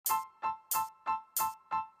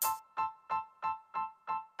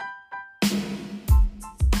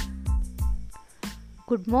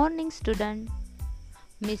Good morning student.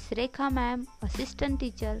 Miss Rekha ma'am, assistant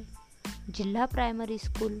teacher, Jilla Primary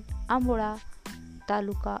School, Amboda,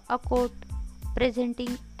 Taluka Akot,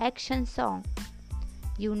 presenting action song.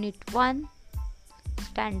 Unit 1,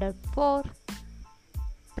 Standard 4,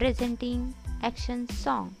 presenting action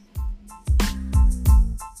song.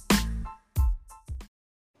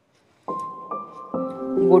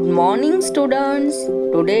 Good morning students.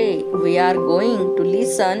 Today we are going to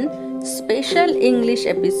listen special English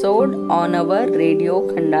episode on our radio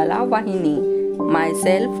Khandala Vahini.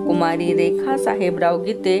 Myself Kumari Rekha Sahebrao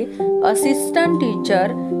Gite, assistant teacher,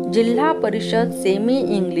 Jilla Parishad Semi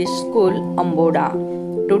English School, Amboda.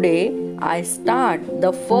 Today I start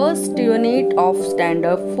the first unit of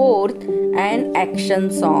standard 4th and action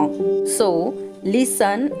song. So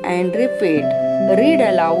listen and repeat, read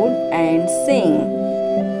aloud and sing.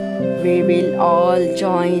 We will all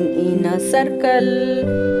join in a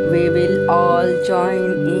circle. We will all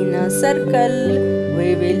join in a circle.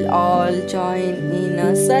 We will all join in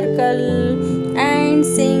a circle and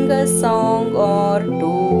sing a song or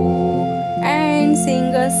two. And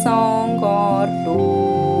sing a song or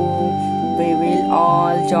two. We will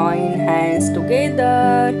all join hands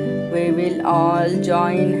together. We will all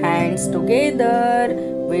join hands together.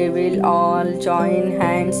 We will all join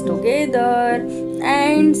hands together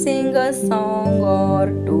and sing a song or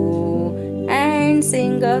two. And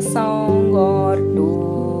sing a song or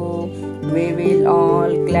two. We will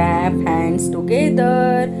all clap hands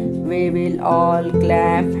together. We will all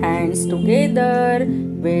clap hands together.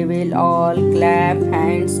 We will all clap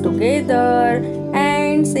hands together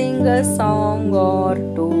and sing a song or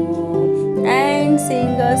two. And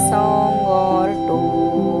sing a song or two.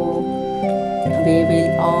 We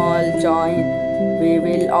will all join. We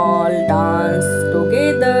will all dance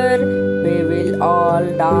together. We will all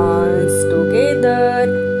dance together.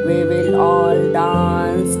 We will all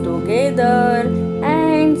dance together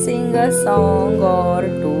and sing a song or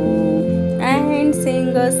two. And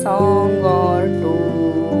sing a song or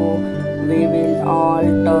two. We will all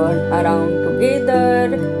turn around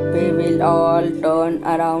together. We will all turn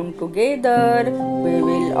around together. We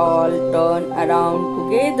will all turn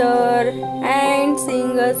around together and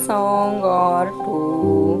sing a song or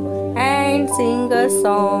two. And sing a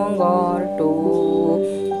song or two.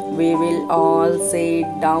 We will all sit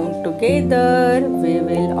down together. We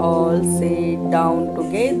will all sit down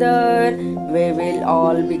together. We will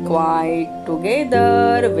all be quiet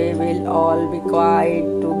together. We will all be quiet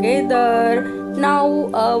together. Now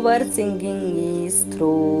our singing is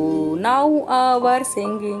through. Now our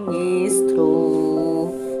singing is through.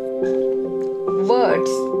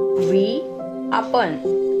 Words: we, आपण,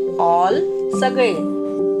 all, सगळे,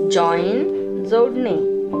 join, जोडणे,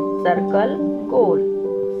 circle, गोल,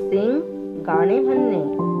 sing, गाणे म्हणणे,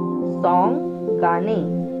 song, गाणे,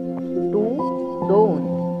 two, दोन,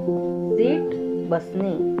 sit,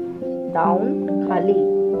 बसणे, down, खाली,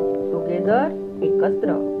 together,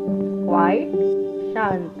 एकत्र, quiet,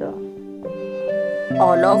 शांत.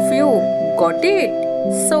 All of you got it?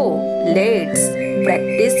 So let's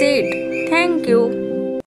practice it. Thank you.